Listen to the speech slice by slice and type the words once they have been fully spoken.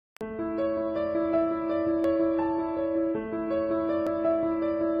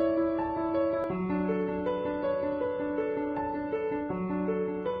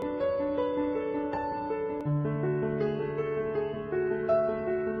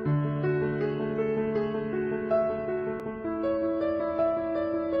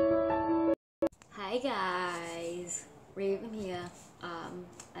Hey guys, Raven here.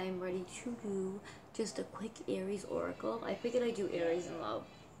 I'm ready to do just a quick Aries Oracle. I figured I'd do Aries in love.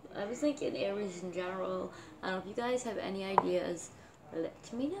 I was thinking Aries in general. I don't know if you guys have any ideas,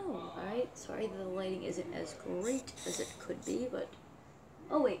 let me know, alright? Sorry that the lighting isn't as great as it could be, but...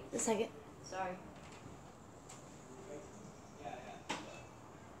 Oh wait, a second. Sorry.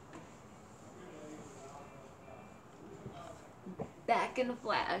 Back in a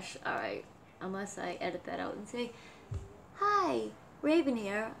flash. Alright, unless I edit that out and say, hi, Raven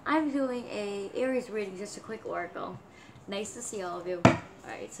here. I'm doing a Aries reading, just a quick oracle. Nice to see all of you.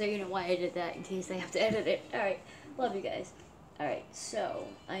 Alright, so you know why I did that, in case I have to edit it. Alright, love you guys. Alright, so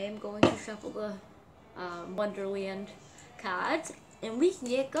I am going to shuffle the Wonderland cards, and we can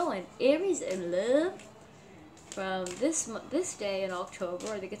get going. Aries in love from this day in October,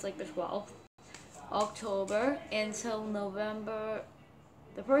 I think it's like the 12th. October until November.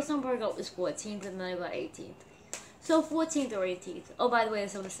 The first number I got was 14th, and then I got 18th. So 14th or 18th. Oh, by the way,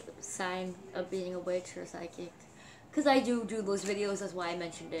 that's a sign of being a witch or psychic. Because I do those videos, that's why I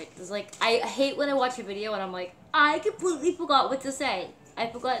mentioned it. Because, like, I hate when I watch a video and I'm like, I completely forgot what to say. I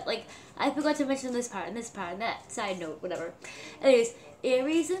forgot to mention this part and this part and that. Side note, whatever. Anyways,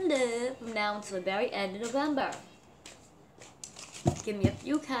 Aries in love from now until the very end of November. Give me a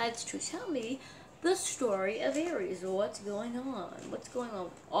few cards to tell me the story of Aries. What's going on? What's going on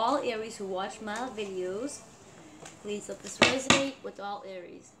with all Aries who watch my videos? Please let this resonate with all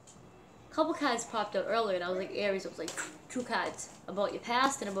Aries. A couple cards popped up earlier, and I was like, Aries, it was like 2 cards about your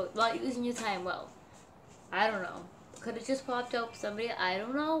past and about not using your time well. I don't know. Could have just popped up somebody, I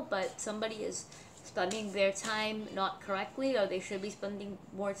don't know, but somebody is spending their time not correctly, or they should be spending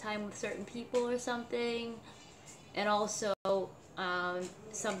more time with certain people or something. And also,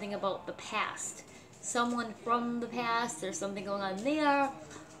 something about the past. Someone from the past, there's something going on there,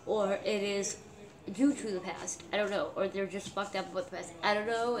 or it is due to the past. I don't know, or they're just fucked up about the past. I don't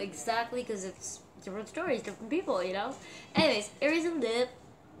know exactly, because it's different stories, different people, you know? Anyways, Aries in love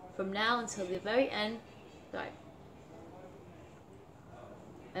from now until the very end. Sorry.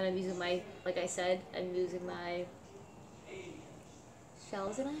 And I'm using my, like I said, I'm using my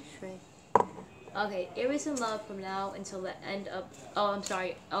shells and ashtray. Okay, Aries in love from now until the end of,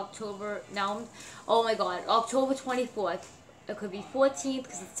 October, now, oh my god, October 24th. It could be 14th,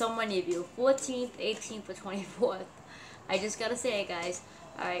 because it's so many of you. 14th, 18th, or 24th. I just gotta say it, guys.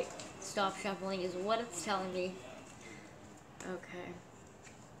 Alright, stop shuffling is what it's telling me. Okay.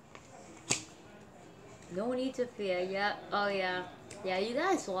 No need to fear, yeah, oh yeah. Yeah, you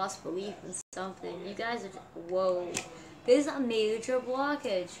guys lost belief in something. You guys are just, whoa. There's a major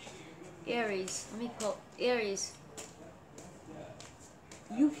blockage. Aries, let me pull, Aries,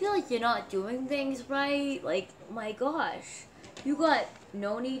 you feel like you're not doing things right, like, my gosh, you got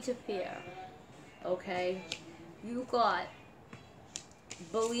no need to fear, okay, you got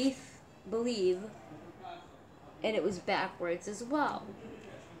believe, and it was backwards as well,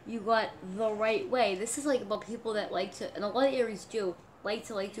 you got the right way. This is like about people that like to, and a lot of Aries do, like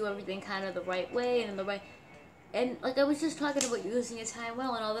to do everything kind of the right way, and in the right. And, like, I was just talking about using your time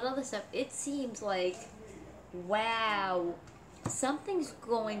well and all that other stuff. It seems like, wow, something's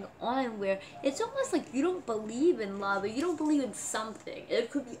going on where it's almost like you don't believe in love, or you don't believe in something. It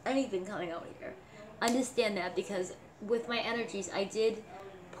could be anything coming out here. Understand that, because with my energies, I did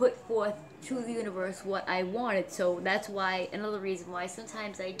put forth to the universe what I wanted. So that's why, another reason why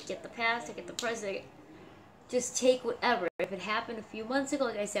sometimes I get the past, I get the present, just take whatever. If it happened a few months ago,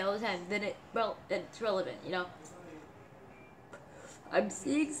 like I say all the time, then it's relevant, you know? I'm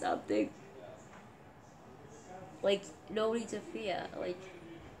seeing something. Like, no need to fear. Like,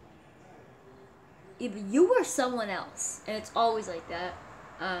 either you or someone else, and it's always like that,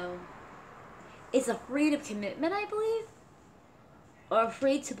 is afraid of commitment, I believe? Or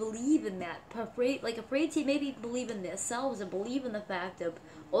afraid to believe in that. Afraid to maybe believe in themselves, or believe in the fact of,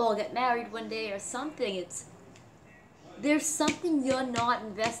 oh, I'll get married one day or something. There's something you're not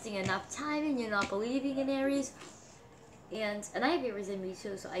investing enough time in, you're not believing in, Aries. And I have Aries in me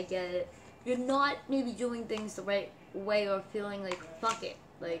too, so I get it. You're not maybe doing things the right way, or feeling like, fuck it.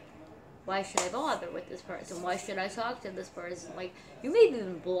 Like, why should I bother with this person? Why should I talk to this person? Like, you maybe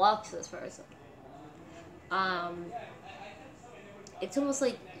even block this person. It's almost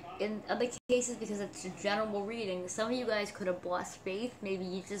like, in other cases, because it's a general reading, some of you guys could have lost faith. Maybe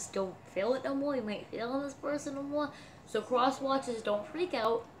you just don't feel it no more. You might feel in this person no more. So cross watchers, don't freak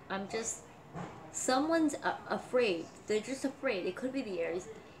out. Someone's afraid. They're just afraid. It could be the Aries.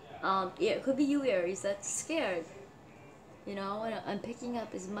 Yeah, it could be you, Aries, that's scared. You know, and I'm picking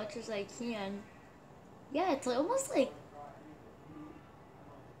up as much as I can. Yeah, it's like, almost like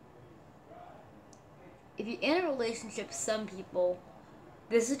if you're in a relationship, some people,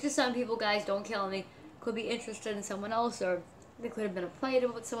 this is just some people, guys, don't kill me, could be interested in someone else, or they could have been a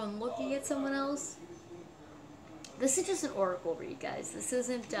fight with someone looking at someone else. This is just an oracle read, guys. This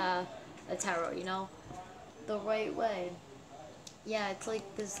isn't a tarot, you know, the right way. Yeah, it's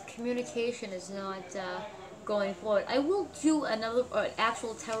like this communication is not going forward. I will do another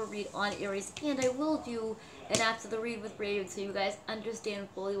actual tarot read on Aries, and I will do an after the read with Raven, so you guys understand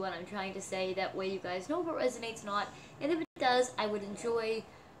fully what I'm trying to say. That way you guys know if it resonates or not, and if it does, I would enjoy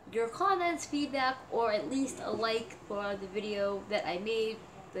your comments, feedback, or at least a like for the video that I made,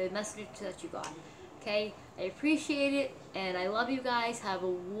 the message that you got. Okay, I appreciate it, and I love you guys. Have a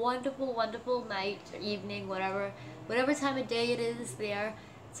wonderful, wonderful night or evening, whatever time of day it is there.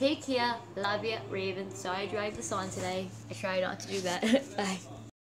 Take care. Love ya, Raven. Sorry I dragged this on today. I try not to do that. Bye.